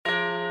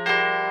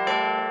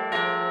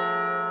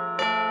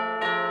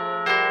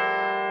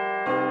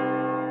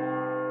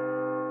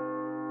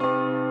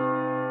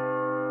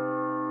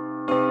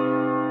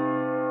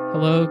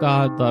Hello,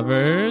 God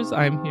lovers.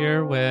 I'm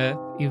here with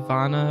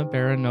Ivanna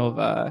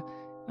Baranova.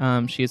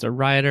 She's a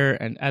writer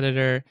and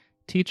editor,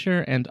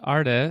 teacher, and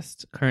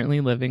artist currently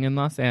living in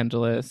Los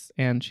Angeles,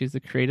 and she's the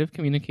creative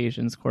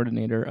communications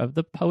coordinator of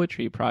the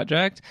Poetry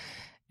Project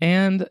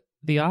and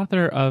the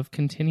author of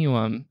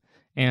Continuum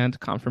and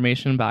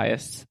Confirmation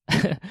Bias.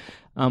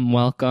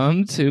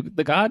 Welcome to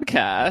the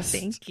Godcast.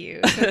 Thank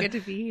you. So good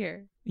to be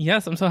here.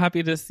 Yes, I'm so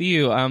happy to see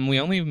you. We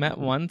only met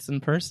once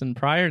in person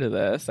prior to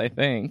this, I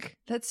think.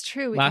 That's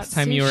true. Last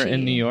time you were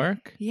in New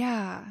York?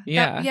 Yeah.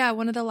 Yeah.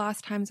 One of the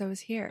last times I was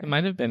here. It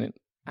might have been,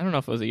 I don't know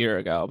if it was a year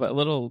ago, but a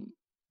little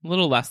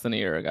less than a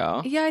year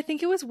ago. Yeah, I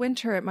think it was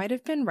winter. It might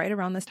have been right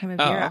around this time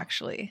of year,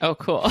 actually. Oh,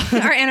 cool.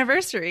 Our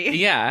anniversary.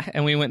 Yeah,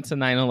 and we went to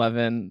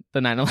 9/11, the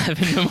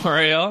 9/11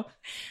 memorial.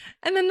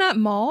 And then that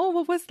mall,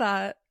 what was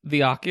that?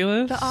 The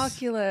Oculus? The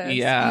Oculus.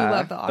 Yeah. You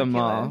love the Oculus. The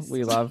mall.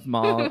 We love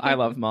malls. I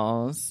love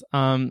malls.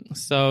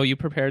 So you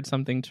prepared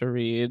something to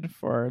read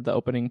for the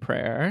opening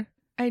prayer.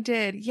 I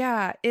did.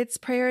 Yeah. It's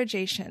prayer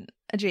adjacent.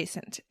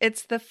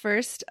 It's the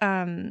first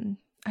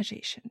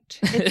adjacent.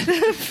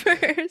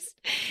 It's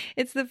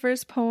the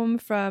first poem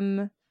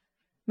from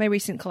my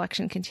recent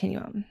collection,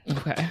 Continuum.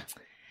 Okay.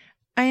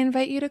 I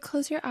invite you to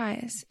close your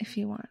eyes if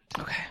you want.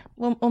 Okay.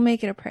 We'll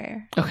make it a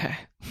prayer. Okay.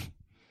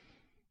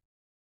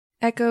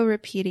 Echo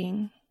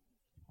repeating.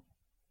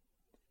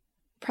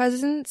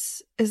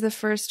 Presence is the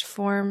first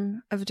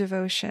form of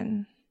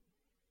devotion.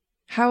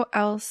 How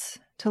else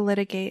to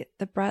litigate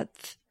the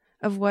breadth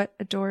of what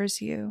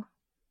adores you?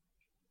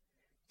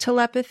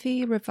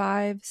 Telepathy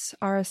revives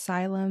our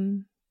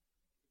asylum,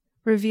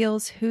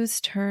 reveals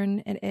whose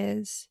turn it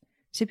is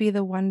to be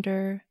the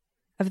wonder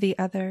of the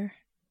other.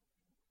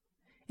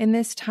 In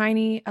this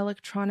tiny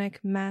electronic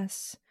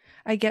mess,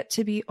 I get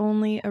to be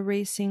only a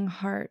racing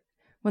heart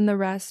when the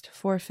rest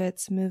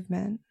forfeits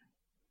movement.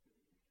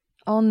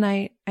 All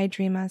night I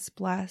dream us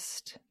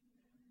blessed.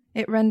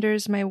 It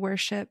renders my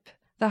worship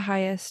the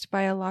highest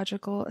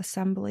biological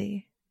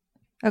assembly,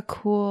 a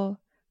cool,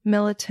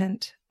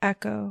 militant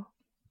echo,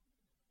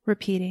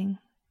 repeating.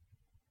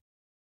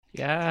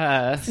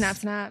 Yes. Snap,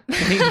 snap.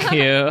 Thank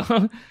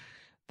you.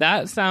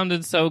 That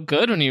sounded so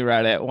good when you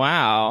read it.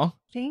 Wow.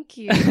 Thank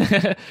you.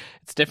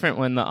 It's different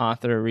when the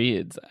author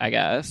reads, I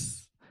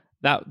guess.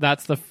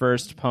 That's the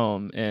first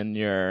poem in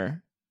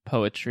your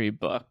poetry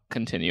book,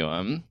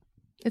 Continuum.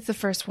 It's the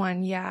first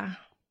one, yeah.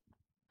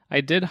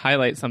 I did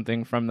highlight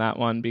something from that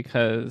one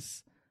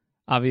because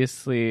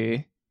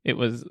obviously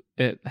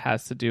it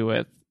has to do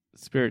with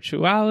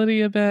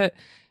spirituality a bit.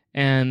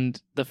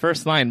 And the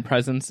first line,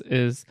 presence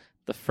is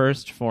the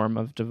first form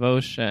of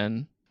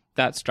devotion.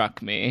 That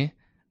struck me.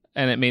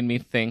 And it made me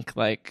think,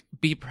 like,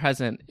 be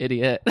present,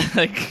 idiot.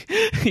 Like,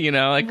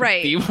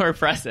 right. Be more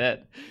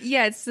present.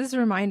 Yeah, it's this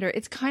reminder.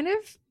 It's kind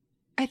of,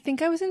 I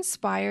think I was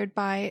inspired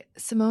by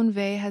Simone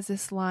Weil has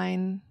this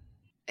line.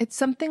 It's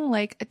something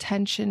like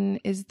attention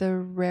is the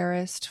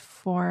rarest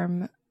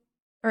form,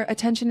 or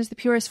attention is the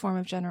purest form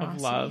of generosity.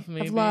 Of love,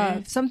 maybe. Of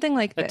love. Something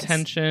like this.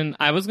 Attention.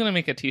 I was going to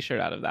make a t-shirt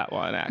out of that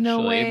one, actually.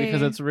 No way.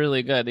 Because it's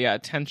really good. Yeah,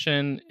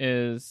 attention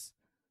is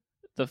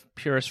the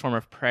purest form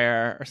of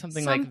prayer or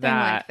something like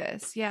that. Something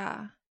like this,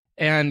 yeah.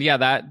 And yeah,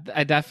 that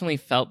I definitely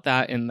felt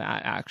that in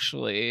that,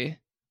 actually.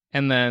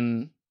 And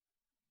then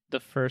the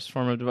first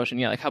form of devotion,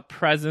 yeah, like how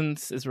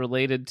presence is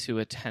related to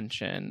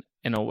attention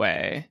in a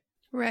way.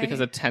 Right. Because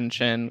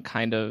attention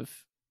kind of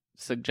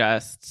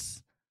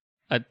suggests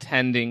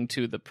attending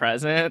to the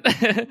present.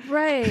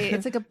 Right.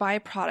 It's like a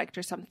byproduct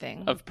or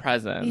something. Of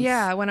presence.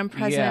 Yeah. When I'm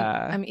present,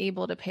 I'm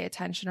able to pay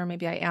attention, or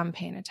maybe I am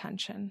paying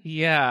attention.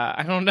 Yeah.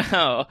 I don't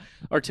know.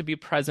 Or to be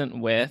present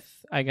with,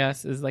 I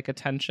guess, is like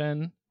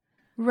attention.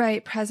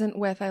 Right. Present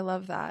with. I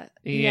love that.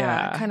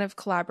 Yeah. Kind of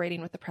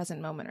collaborating with the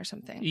present moment or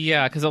something.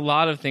 Yeah. Because a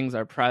lot of things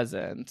are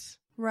present.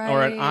 Right.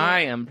 Or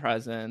I am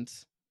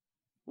present.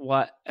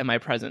 What am I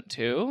present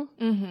to?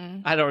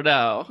 Mm-hmm. I don't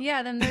know.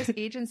 Yeah, then there's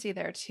agency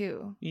there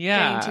too.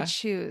 Yeah. Getting to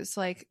choose,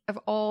 like, of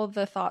all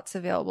the thoughts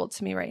available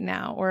to me right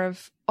now, or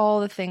of all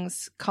the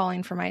things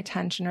calling for my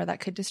attention or that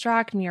could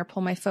distract me or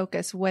pull my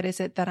focus, what is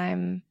it that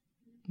I'm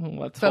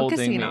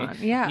focusing on?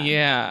 Yeah.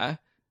 Yeah.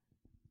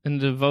 And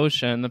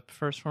devotion, the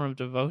first form of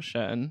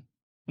devotion.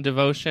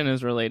 Devotion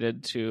is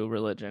related to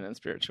religion and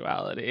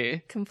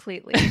spirituality.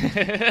 Completely.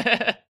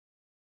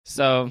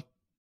 So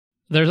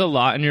there's a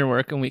lot in your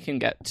work, and we can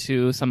get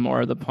to some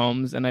more of the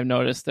poems. And I've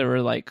noticed there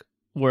were like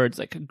words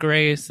like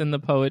grace in the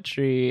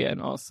poetry,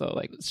 and also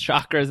like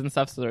chakras and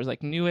stuff. So there's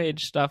like new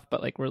age stuff,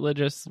 but like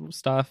religious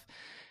stuff.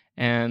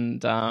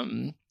 And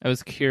I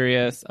was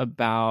curious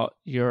about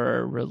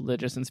your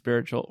religious and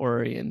spiritual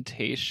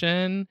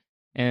orientation,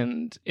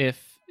 and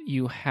if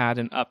you had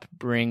an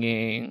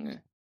upbringing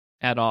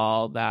at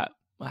all, that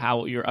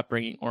how your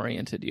upbringing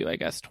oriented you, I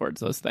guess,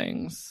 towards those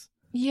things.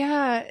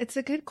 Yeah, it's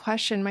a good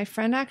question. My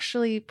friend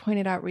actually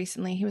pointed out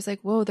recently, he was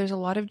like, whoa, there's a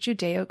lot of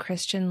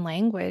Judeo-Christian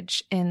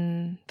language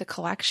in the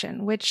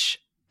collection,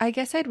 which I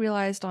guess I'd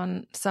realized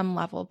on some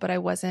level, but I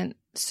wasn't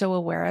so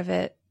aware of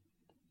it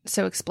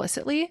so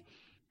explicitly.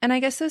 And I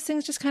guess those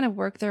things just kind of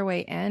work their way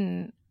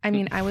in I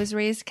mean, I was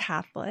raised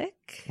Catholic.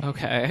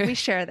 Okay. We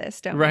share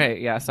this, don't we? Right.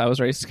 Yes, I was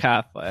raised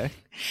Catholic.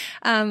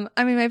 I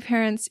mean, my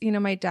parents,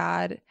 my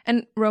dad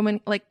and Roman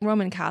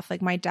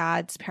Catholic, my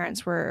dad's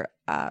parents were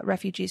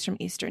refugees from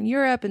Eastern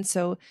Europe. And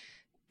so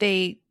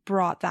they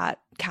brought that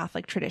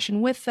Catholic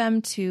tradition with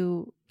them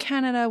to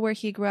Canada where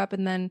he grew up.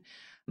 And then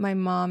my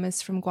mom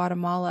is from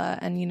Guatemala,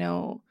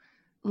 and,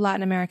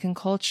 Latin American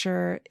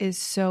culture is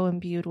so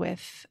imbued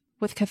with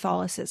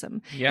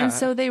Catholicism. Yeah. And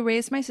so they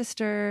raised my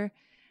sister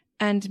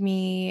and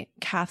me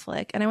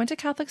Catholic. And I went to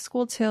Catholic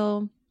school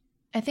till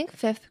I think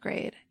 5th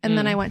grade. And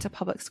then I went to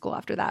public school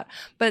after that.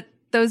 But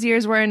those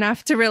years were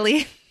enough to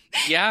really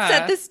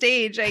set the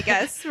stage, I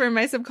guess, for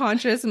my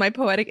subconscious and my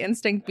poetic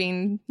instinct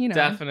being,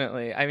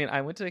 Definitely. I mean, I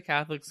went to the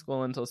Catholic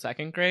school until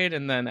 2nd grade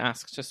and then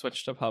asked to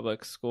switch to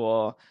public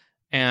school.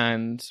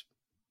 And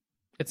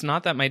it's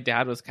not that my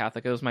dad was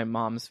Catholic. It was my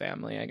mom's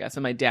family, I guess.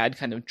 And my dad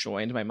kind of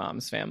joined my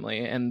mom's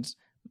family. And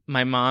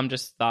my mom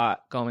just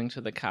thought going to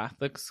the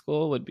Catholic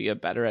school would be a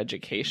better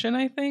education,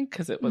 I think,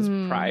 because it was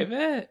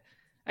private,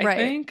 I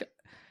think.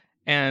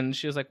 And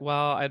she was like,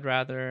 well, I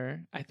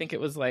think it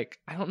was like,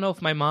 I don't know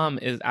if my mom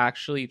is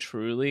actually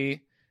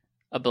truly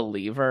a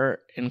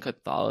believer in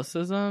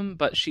Catholicism,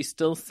 but she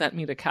still sent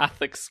me to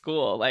Catholic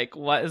school. Like,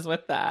 what is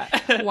with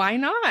that? Why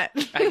not?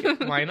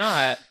 Why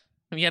not?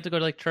 You have to go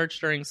to like church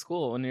during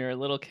school when you're a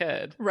little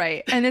kid.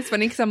 Right. And it's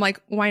funny because I'm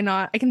like, why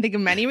not? I can think of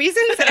many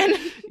reasons. And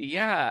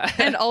yeah.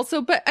 And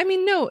also, but I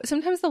mean, no,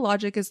 sometimes the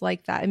logic is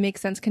like that. It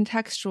makes sense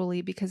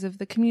contextually because of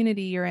the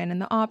community you're in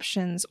and the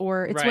options,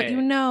 or it's what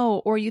you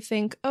know, or you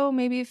think, oh,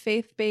 maybe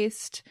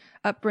faith-based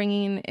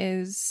upbringing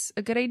is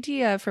a good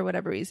idea for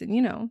whatever reason,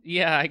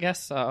 Yeah, I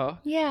guess so.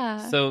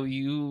 Yeah. So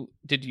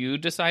did you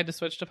decide to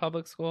switch to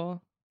public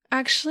school?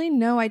 Actually,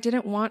 no, I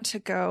didn't want to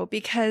go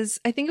because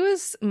I think it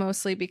was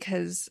mostly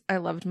because I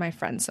loved my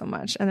friends so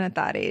much. And at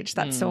that age,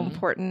 that's so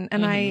important.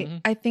 And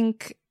I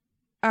think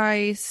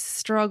I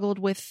struggled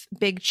with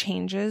big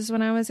changes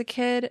when I was a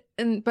kid.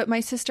 But my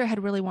sister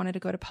had really wanted to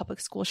go to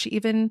public school. She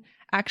even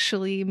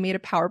actually made a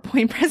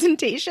PowerPoint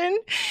presentation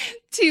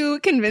to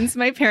convince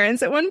my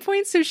parents at one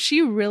point. So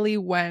she really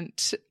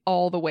went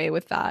all the way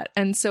with that.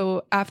 And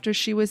so after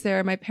she was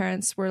there, my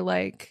parents were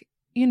like,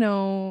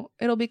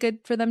 it'll be good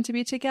for them to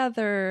be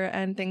together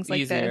and things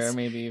like this. Easier,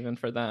 maybe even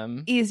for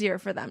them. Easier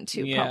for them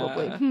too,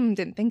 probably.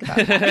 Didn't think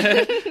about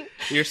that.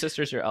 Your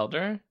sister's your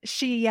elder?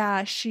 She's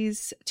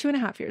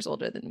 2.5 years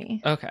older than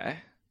me. Okay.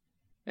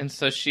 And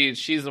so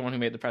she's the one who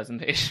made the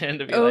presentation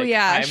to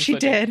be she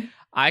did.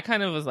 I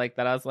kind of was like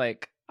that. I was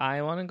like,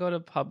 I want to go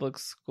to public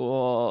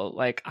school.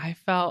 Like, I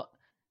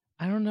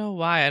don't know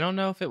why. I don't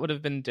know if it would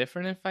have been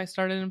different if I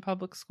started in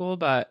public school,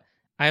 but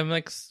I'm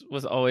like,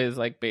 was always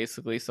like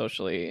basically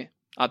socially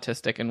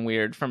autistic and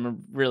weird from a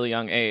really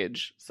young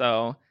age.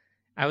 So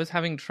I was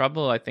having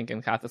trouble, I think,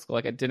 in Catholic school.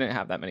 Like, I didn't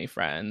have that many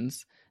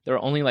friends. There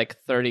were only like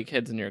 30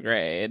 kids in your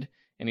grade,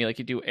 and you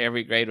do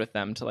every grade with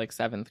them to like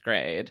 7th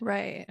grade.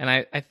 Right. And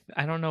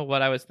I don't know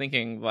what I was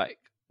thinking, like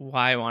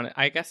why I wanted.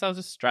 I guess I was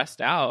just stressed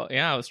out.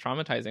 Yeah, I was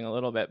traumatizing a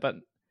little bit, but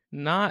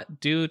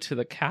not due to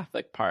the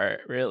Catholic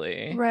part,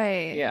 really.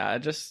 Right. Yeah,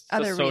 just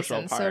other the social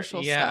reasons, part.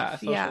 Social stuff.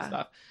 Social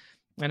stuff.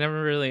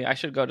 I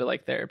should go to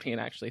like therapy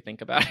and actually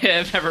think about it.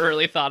 I've never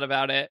really thought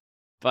about it.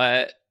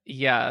 But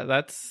yeah,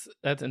 that's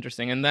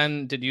interesting. And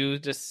then did you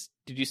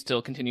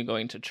still continue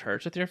going to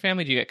church with your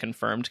family? Did you get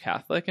confirmed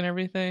Catholic and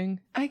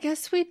everything? I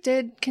guess we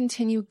did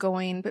continue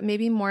going, but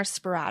maybe more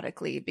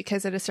sporadically,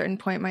 because at a certain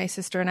point my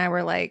sister and I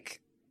were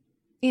like,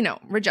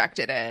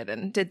 rejected it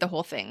and did the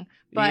whole thing.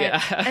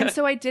 But and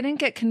so I didn't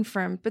get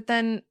confirmed. But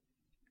then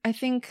I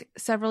think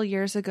several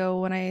years ago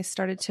when I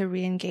started to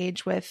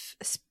re-engage with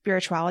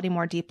spirituality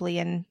more deeply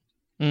and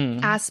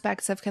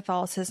aspects of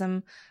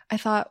Catholicism, I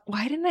thought,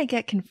 why didn't I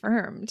get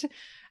confirmed?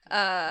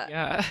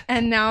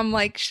 And now I'm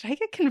like, should I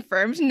get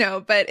confirmed? No,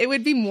 but it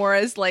would be more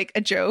as like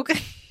a joke.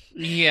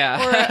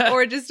 Yeah.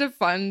 or just a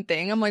fun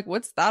thing. I'm like,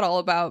 what's that all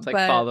about? It's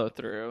like follow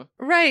through.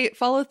 Right.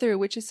 Follow through,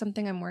 which is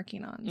something I'm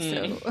working on.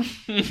 So.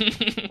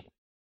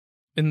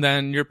 And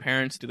then your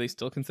parents, do they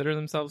still consider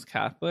themselves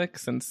Catholic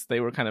since they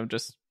were kind of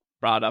just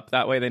brought up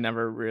that way? They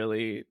never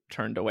really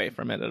turned away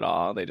from it at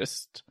all. They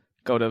just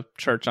go to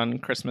church on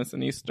Christmas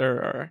and Easter,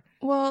 or?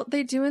 Well,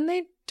 they do and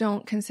they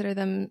don't consider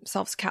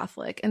themselves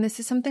Catholic. And this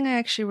is something I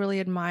actually really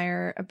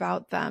admire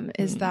about them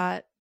is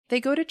that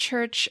they go to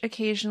church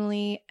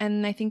occasionally,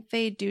 and I think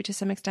they do to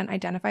some extent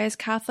identify as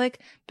Catholic,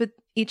 but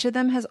each of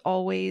them has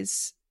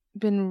always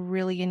been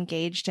really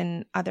engaged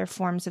in other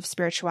forms of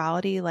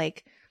spirituality,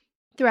 like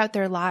throughout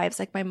their lives.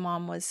 Like my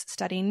mom was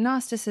studying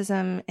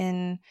Gnosticism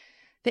in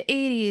the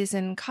 80s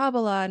and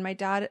Kabbalah, and my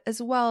dad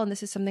as well. And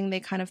this is something they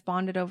kind of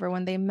bonded over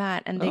when they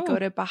met, and they go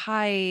to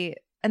Baha'i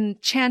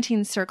and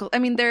chanting circles. I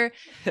mean, they're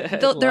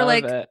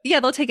like,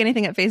 they'll take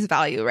anything at face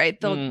value, right?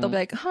 They'll be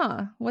like,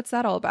 huh, what's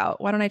that all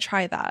about? Why don't I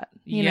try that?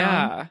 You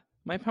know?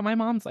 My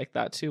mom's like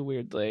that too,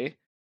 weirdly.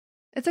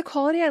 It's a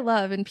quality I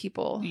love in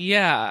people.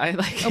 Yeah, I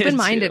like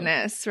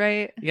open-mindedness,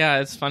 right? Yeah,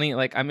 it's funny.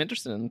 Like, I'm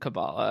interested in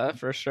Kabbalah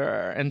for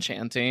sure, and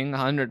chanting,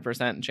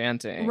 100%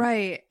 chanting.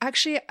 Right.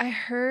 Actually, I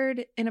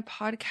heard in a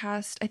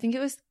podcast, I think it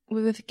was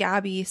with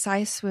Gabby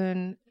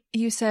Swoon.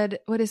 You said,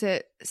 what is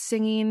it?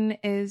 Singing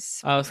is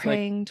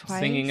praying twice.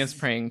 Singing is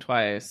praying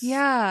twice.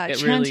 Yeah, it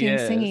chanting, really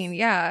is. Singing.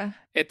 Yeah,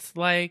 it's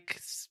like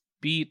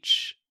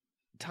speech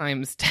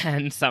times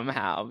 10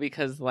 somehow,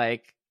 because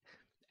like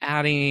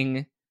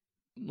adding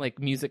like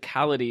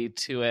musicality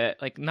to it,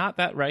 like not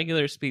that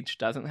regular speech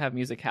doesn't have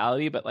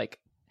musicality, but like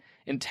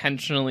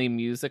intentionally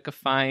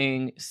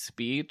musicifying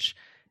speech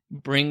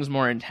brings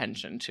more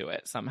intention to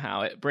it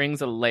somehow. It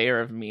brings a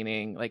layer of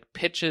meaning. Like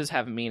pitches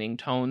have meaning,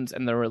 tones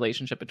and the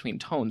relationship between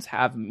tones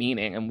have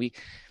meaning, and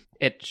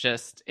it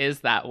just is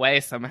that way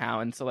somehow.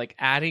 And so like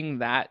adding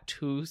that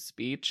to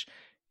speech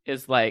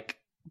is like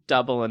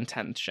double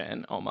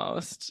intention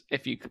almost,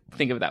 if you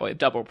think of it that way,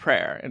 double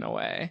prayer in a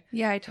way.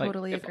 Yeah, I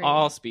totally like, agree. If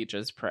all speech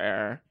is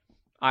prayer,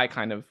 I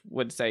kind of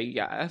would say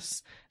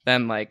yes,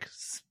 then like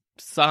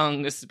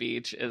sung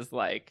speech is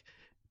like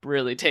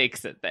really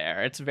takes it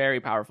there. It's very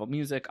powerful.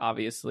 Music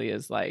obviously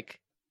is like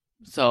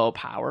so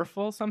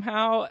powerful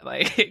somehow,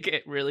 like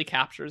it really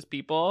captures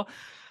people.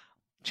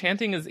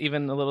 Chanting is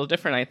even a little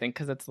different, I think,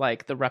 because it's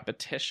like the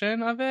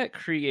repetition of it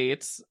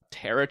creates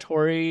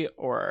territory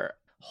or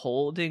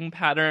holding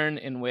pattern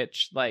in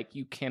which like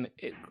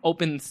it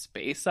opens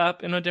space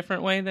up in a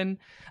different way than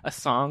a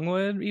song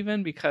would,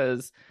 even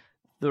because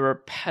the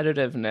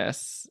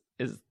repetitiveness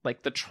is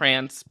like the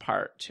trance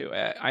part to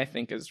it, I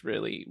think, is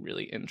really,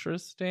 really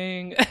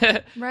interesting.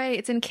 Right.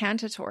 It's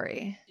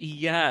incantatory.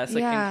 Yes.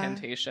 Like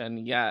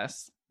incantation.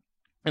 Yes.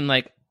 And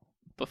like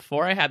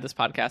before I had this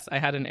podcast, I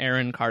had an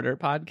Aaron Carter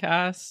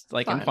podcast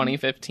like in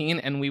 2015,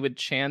 and we would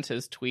chant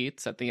his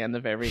tweets at the end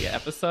of every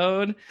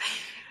episode.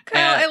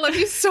 Kyle, I love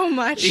you so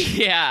much.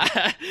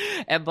 Yeah.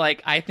 And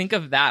like I think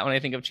of that when I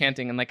think of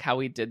chanting, and like how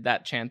we did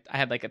that chant. I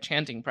had like a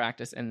chanting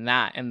practice in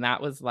that, and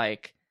that was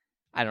like,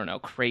 I don't know,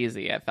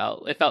 crazy. It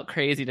felt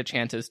crazy to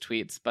chant his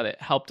tweets, but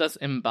it helped us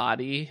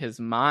embody his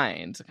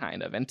mind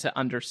kind of and to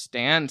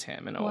understand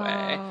him in a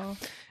way.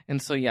 And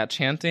so yeah,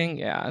 chanting,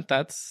 yeah,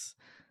 that's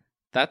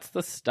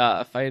the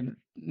stuff. I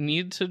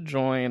need to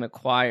join a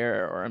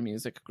choir or a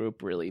music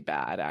group really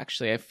bad,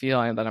 actually. I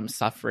feel that I'm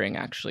suffering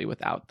actually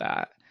without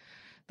that.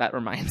 That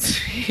reminds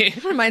me.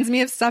 Reminds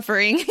me of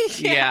suffering.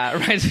 Yeah, it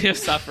reminds me of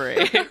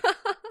suffering.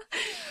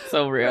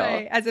 So real.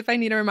 Right. As if I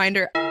need a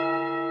reminder.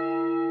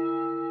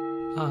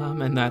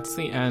 And that's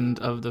the end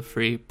of the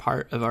free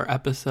part of our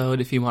episode.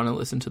 If you want to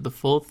listen to the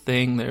full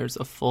thing, there's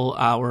a full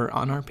hour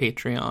on our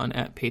Patreon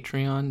at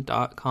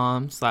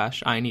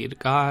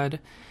patreon.com/IneedGod.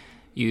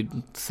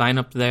 You sign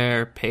up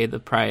there, pay the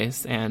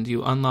price, and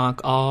you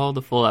unlock all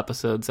the full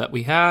episodes that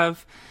we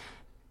have.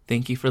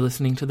 Thank you for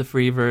listening to the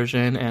free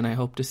version, and I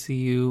hope to see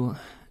you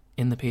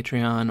in the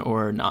Patreon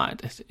or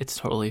not. It's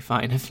totally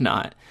fine if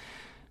not.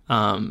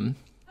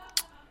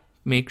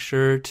 Make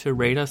sure to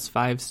rate us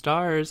 5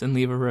 stars and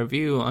leave a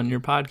review on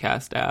your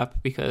podcast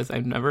app, because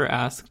I've never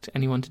asked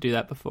anyone to do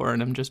that before,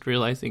 and I'm just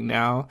realizing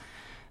now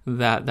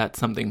that that's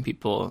something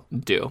people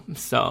do.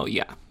 So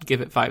yeah,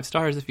 give it 5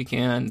 stars if you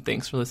can.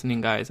 Thanks for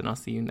listening, guys, and I'll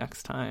see you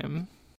next time.